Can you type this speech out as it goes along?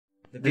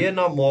The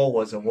Vietnam War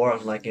was a war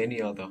unlike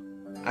any other.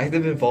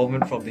 Active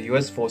involvement from the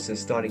US forces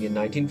starting in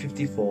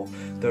 1954,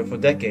 though for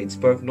decades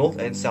both North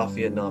and South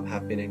Vietnam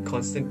have been in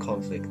constant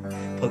conflict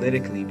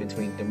politically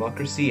between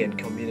democracy and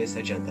communist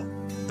agenda.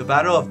 The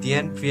Battle of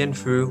Dien Bien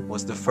Phu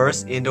was the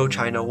first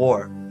Indochina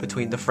War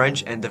between the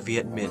French and the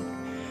Viet Minh.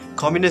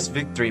 Communist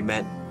victory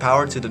meant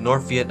power to the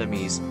North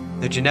Vietnamese.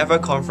 The Geneva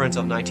Conference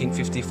of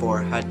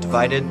 1954 had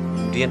divided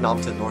Vietnam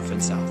to North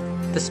and South.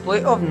 The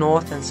split of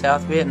North and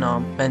South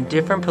Vietnam meant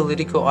different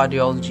political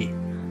ideology,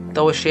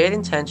 though a shared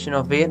intention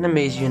of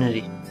Vietnamese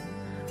unity.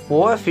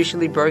 War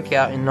officially broke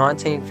out in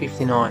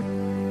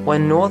 1959,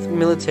 when North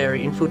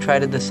military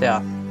infiltrated the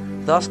South,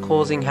 thus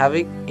causing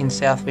havoc in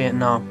South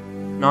Vietnam.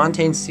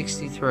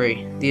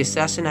 1963, the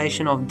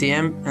assassination of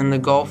Diem and the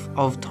Gulf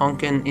of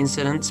Tonkin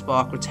incident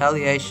sparked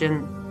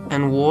retaliation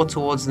and war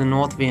towards the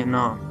North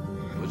Vietnam.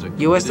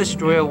 US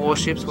destroyer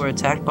warships were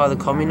attacked by the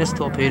communist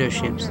torpedo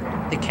ships.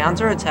 The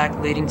counter-attack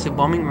leading to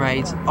bombing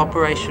raids,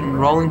 Operation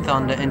Rolling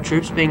Thunder, and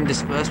troops being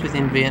dispersed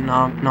within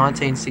Vietnam,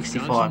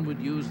 1965. Johnson would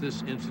use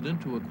this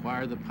incident to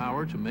acquire the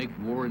power to make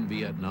war in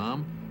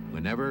Vietnam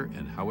whenever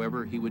and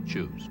however he would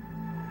choose.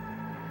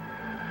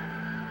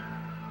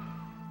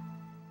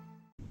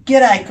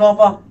 G'day,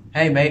 copper.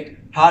 Hey mate,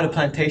 how are the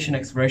plantation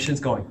explorations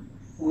going?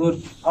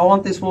 Good. I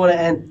want this war to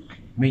end.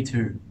 Me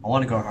too. I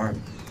want to go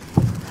home.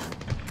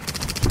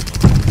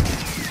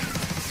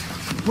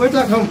 Where'd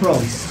that come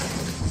from?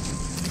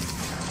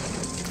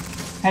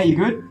 Hey, you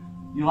good?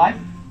 You alive?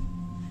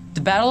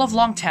 The Battle of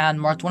Long Tan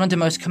marked one of the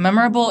most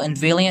commemorable and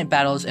valiant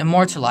battles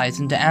immortalized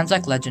in the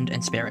Anzac legend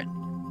and spirit.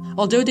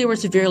 Although they were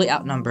severely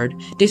outnumbered,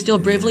 they still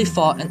bravely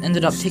fought and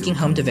ended up taking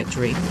home the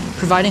victory,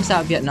 providing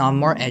South Vietnam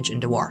more edge in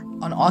the war.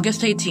 On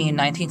August 18,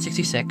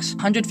 1966,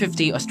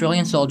 150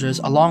 Australian soldiers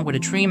along with a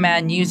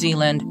 3-man New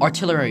Zealand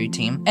artillery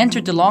team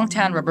entered the Long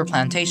Tan rubber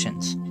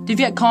plantations. The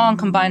Viet Cong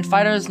combined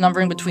fighters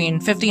numbering between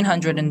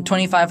 1,500 and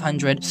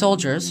 2,500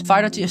 soldiers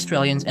fired at the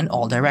Australians in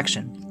all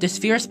directions. This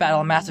fierce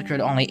battle massacred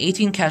only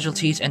 18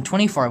 casualties and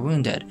 24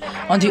 wounded.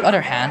 On the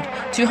other hand,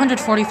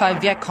 245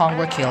 Viet Cong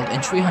were killed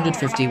and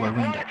 350 were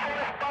wounded.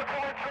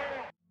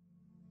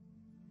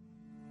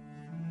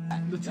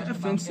 The Tet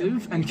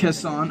Offensive and Khe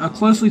Sanh are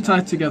closely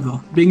tied together,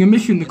 being a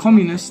mission the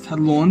Communists had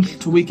launched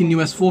to weaken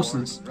US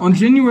forces. On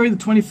January the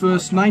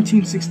 21st,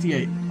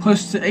 1968,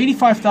 close to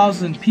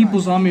 85,000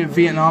 People's Army of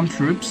Vietnam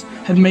troops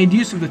had made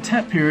use of the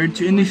Tet period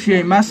to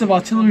initiate massive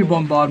artillery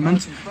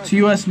bombardments to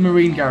US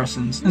Marine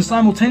garrisons, and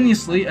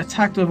simultaneously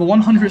attacked over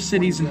 100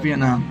 cities in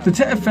Vietnam. The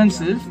Tet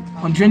Offensive,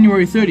 on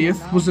January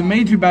 30th, was a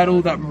major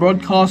battle that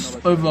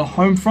broadcast over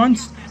home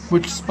fronts,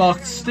 which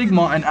sparked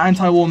stigma and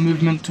anti-war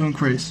movement to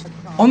increase.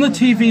 On the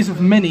TVs of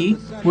many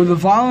were the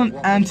violent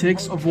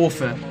antics of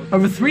warfare.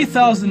 Over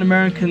 3,000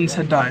 Americans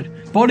had died,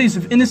 bodies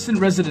of innocent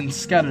residents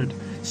scattered,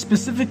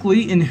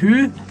 specifically in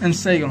Hue and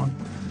Saigon.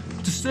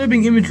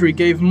 Disturbing imagery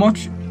gave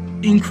much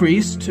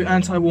increase to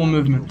anti-war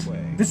movement.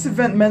 This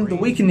event meant the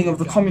weakening of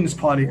the Communist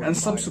Party and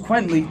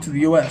subsequently to the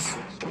US.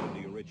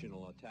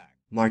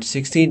 March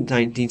 16,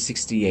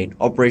 1968,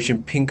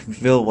 Operation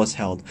Pinkville was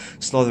held,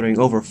 slaughtering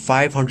over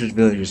 500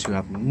 villagers who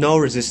have no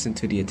resistance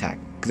to the attack.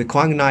 The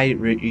Quang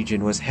Ngai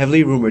region was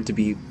heavily rumored to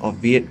be of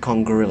Viet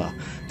Cong guerrilla,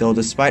 though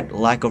despite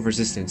lack of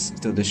resistance,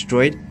 still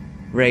destroyed,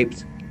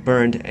 raped,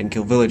 burned, and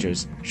killed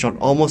villagers, shot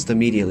almost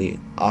immediately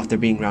after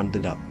being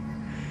rounded up.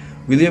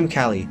 William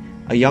Calley,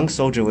 a young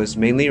soldier, was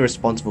mainly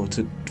responsible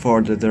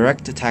for the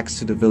direct attacks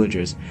to the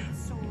villagers,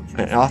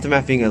 and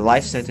aftermathing a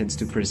life sentence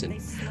to prison.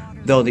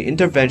 Though the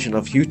intervention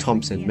of Hugh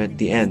Thompson meant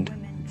the end,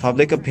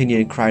 public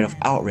opinion cried of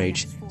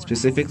outrage,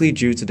 specifically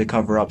due to the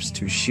cover-ups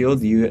to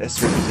shield the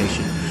US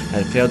reputation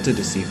and failed to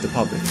deceive the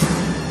public.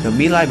 The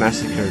My Lai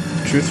massacre,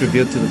 the truth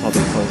revealed to the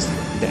public caused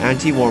the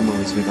anti-war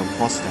movement to become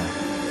hostile.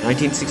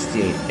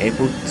 1968,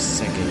 April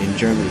 2nd, in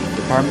Germany,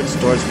 department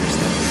stores were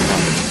set on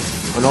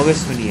fire. On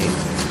August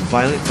 28th,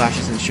 violent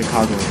clashes in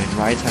Chicago and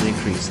riots had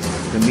increased.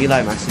 The My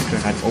Lai massacre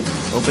had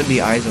opened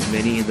the eyes of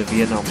many in the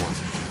Vietnam War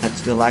and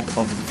to the lack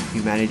of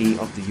humanity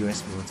of the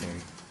US military.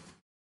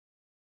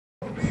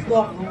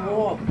 Stop the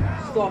war!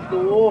 Stop the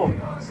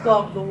war!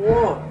 Stop the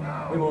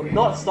war! We will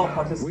not stop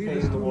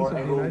participating in the war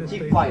and we will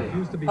keep fighting.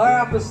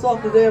 Hurry up and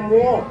stop the damn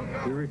war!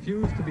 We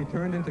refuse to be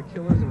turned into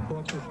killers and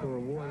corpses for a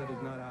war that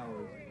is not ours.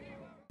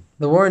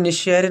 The war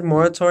initiated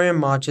moratorium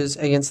marches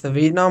against the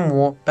Vietnam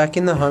War back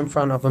in the home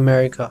front of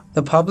America.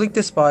 The public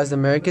despised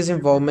America's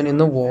involvement in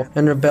the war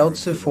and rebelled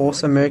to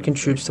force American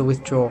troops to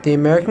withdraw. The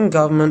American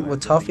government were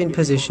tough in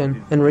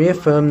position and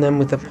reaffirmed them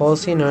with a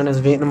policy known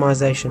as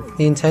Vietnamization.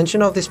 The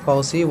intention of this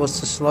policy was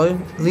to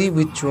slowly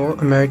withdraw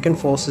American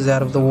forces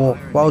out of the war,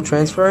 while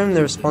transferring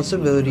the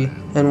responsibility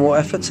and war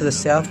effort to the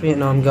South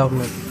Vietnam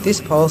government.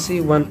 This policy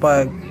went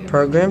by a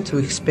program to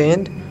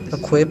expand,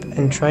 equip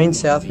and train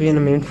South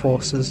Vietnamese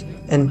forces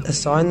and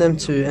assign them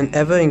to an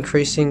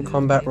ever-increasing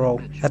combat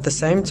role, at the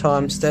same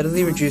time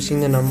steadily reducing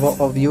the number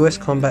of US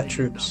combat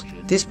troops.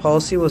 This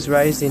policy was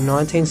raised in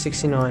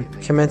 1969,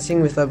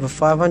 commencing with over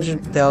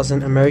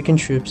 500,000 American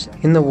troops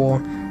in the war,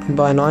 and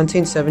by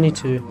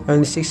 1972,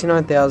 only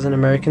 69,000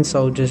 American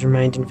soldiers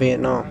remained in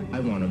Vietnam. I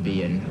want to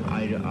be in.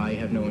 I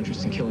have no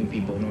interest in killing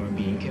people nor in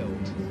being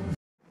killed.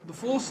 The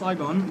fall of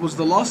Saigon was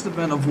the last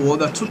event of war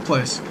that took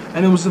place,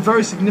 and it was a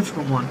very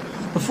significant one.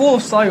 The fall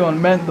of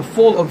Saigon meant the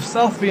fall of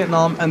South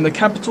Vietnam, and the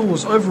capital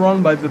was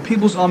overrun by the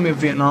People's Army of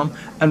Vietnam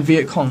and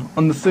Viet Cong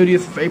on the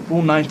 30th of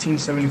April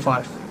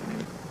 1975.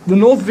 The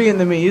North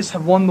Vietnamese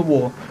have won the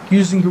war,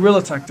 using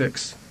guerrilla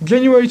tactics.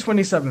 January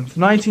 27th,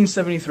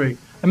 1973,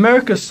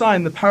 America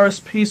signed the Paris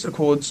Peace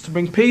Accords to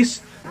bring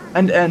peace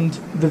and end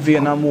the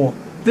Vietnam War.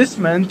 This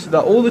meant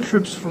that all the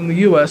troops from the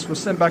US were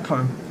sent back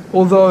home.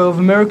 Although of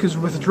America's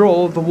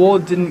withdrawal, the war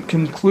didn't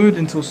conclude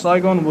until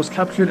Saigon was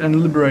captured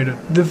and liberated.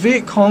 The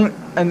Viet Cong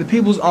and the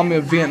People's Army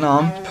of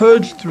Vietnam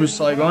purged through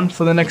Saigon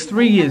for the next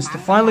 3 years to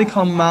finally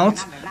come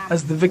out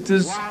as the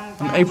victors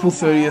on April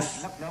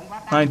 30th,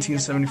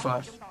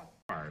 1975.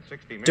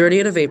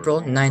 30th of April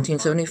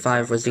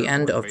 1975 was the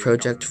end of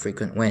Project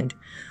Frequent Wind,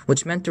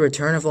 which meant the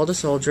return of all the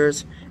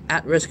soldiers,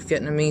 at-risk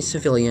Vietnamese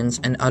civilians,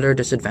 and other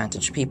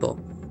disadvantaged people.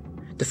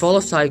 The fall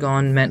of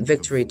Saigon meant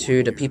victory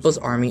to the People's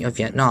Army of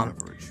Vietnam.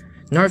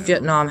 North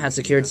Vietnam had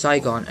secured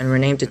Saigon and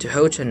renamed it to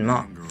Ho Chi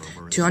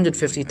Minh.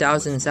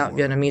 250,000 South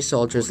Vietnamese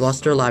soldiers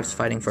lost their lives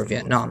fighting for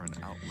Vietnam.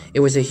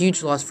 It was a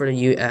huge loss for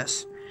the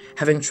US.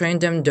 Having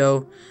trained them,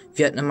 though,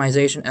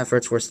 Vietnamization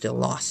efforts were still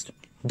lost.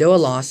 Though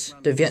a loss,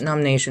 the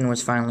Vietnam nation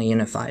was finally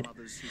unified.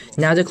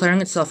 Now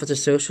declaring itself as a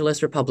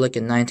socialist republic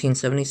in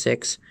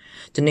 1976,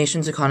 the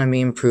nation's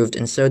economy improved,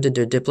 and so did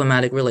their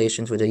diplomatic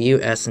relations with the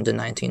US in the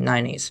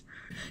 1990s.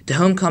 The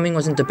homecoming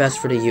wasn't the best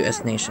for the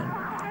US nation.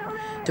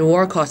 The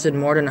war costed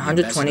more than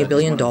 $120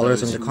 billion in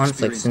the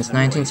conflict since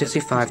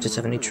 1965 to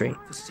 73.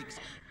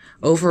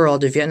 Overall,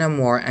 the Vietnam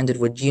War ended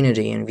with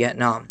unity in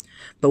Vietnam,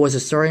 but was a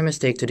sorry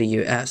mistake to the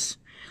US.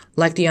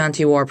 Like the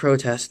anti-war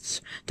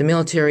protests, the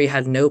military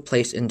had no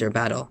place in their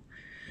battle.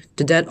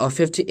 The dead of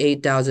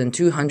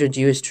 58,200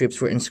 US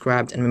troops were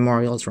inscribed and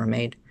memorials were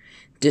made,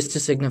 this to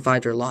signify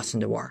their loss in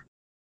the war.